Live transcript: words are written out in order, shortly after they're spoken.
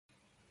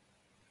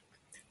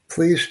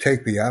Please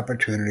take the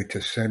opportunity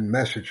to send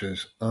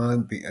messages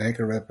on the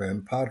Anchor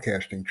FM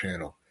podcasting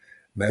channel.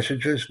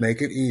 Messages make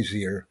it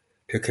easier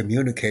to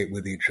communicate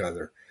with each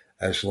other,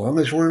 as long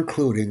as we're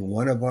including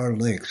one of our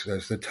links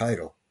as the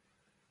title.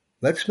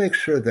 Let's make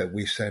sure that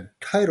we send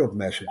titled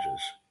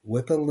messages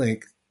with a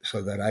link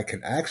so that I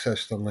can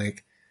access the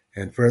link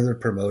and further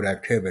promote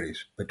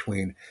activities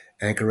between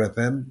Anchor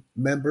FM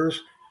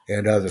members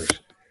and others.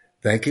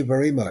 Thank you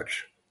very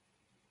much.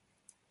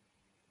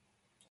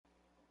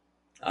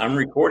 I'm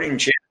recording,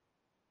 Chad.